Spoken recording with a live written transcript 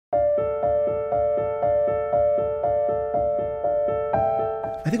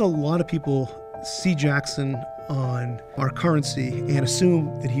think a lot of people see Jackson on our currency and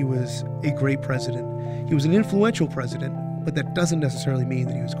assume that he was a great president. He was an influential president, but that doesn't necessarily mean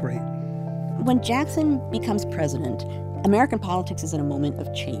that he was great. When Jackson becomes president, American politics is in a moment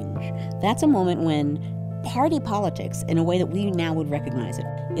of change. That's a moment when party politics, in a way that we now would recognize it,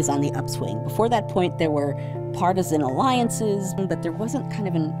 is on the upswing. Before that point, there were partisan alliances, but there wasn't kind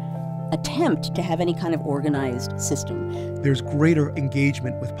of an attempt to have any kind of organized system. There's greater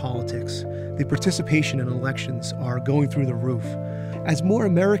engagement with politics. The participation in elections are going through the roof. As more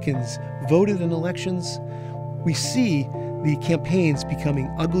Americans voted in elections, we see the campaigns becoming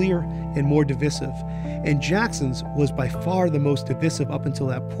uglier and more divisive. And Jackson's was by far the most divisive up until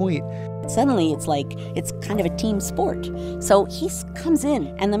that point. Suddenly, it's like it's kind of a team sport. So he comes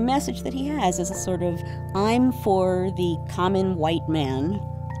in, and the message that he has is a sort of, I'm for the common white man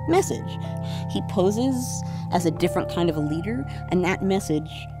message. He poses as a different kind of a leader, and that message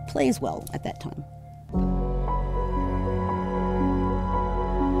plays well at that time.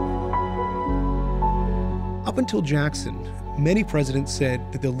 Up until Jackson, many presidents said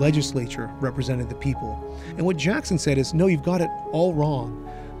that the legislature represented the people. And what Jackson said is, no, you've got it all wrong.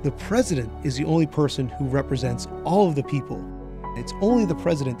 The president is the only person who represents all of the people. It's only the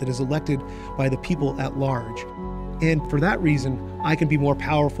president that is elected by the people at large. And for that reason, I can be more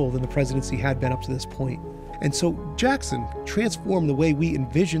powerful than the presidency had been up to this point. And so Jackson transformed the way we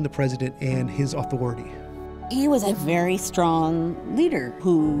envision the president and his authority. He was a very strong leader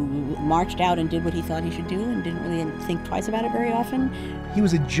who marched out and did what he thought he should do and didn't really think twice about it very often. He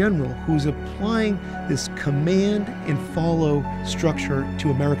was a general who was applying this command and follow structure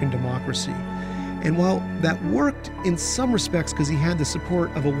to American democracy. And while that worked in some respects because he had the support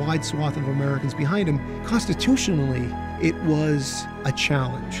of a wide swath of Americans behind him, constitutionally, it was a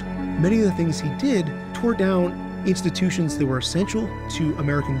challenge. Many of the things he did tore down institutions that were essential to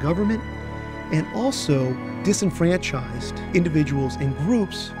American government and also disenfranchised individuals and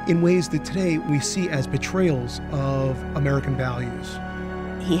groups in ways that today we see as betrayals of American values.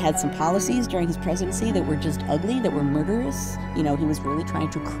 He had some policies during his presidency that were just ugly, that were murderous. You know, he was really trying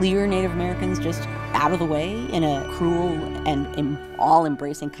to clear Native Americans just out of the way in a cruel and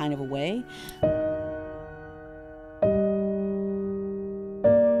all-embracing kind of a way.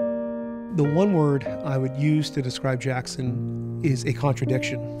 The one word I would use to describe Jackson is a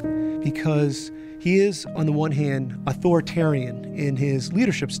contradiction, because he is, on the one hand, authoritarian in his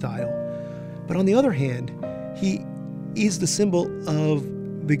leadership style, but on the other hand, he is the symbol of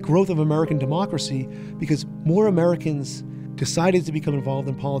the growth of American democracy because more Americans decided to become involved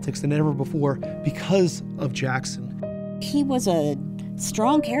in politics than ever before because of Jackson. He was a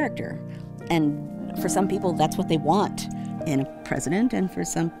strong character, and for some people, that's what they want in a president, and for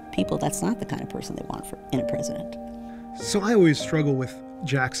some people, that's not the kind of person they want in a president. So I always struggle with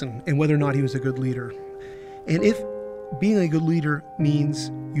Jackson and whether or not he was a good leader. And if being a good leader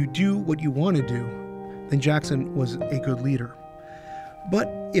means you do what you want to do, then Jackson was a good leader. But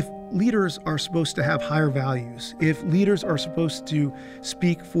if leaders are supposed to have higher values, if leaders are supposed to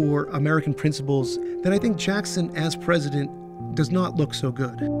speak for American principles, then I think Jackson as president does not look so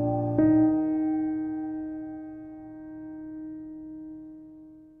good.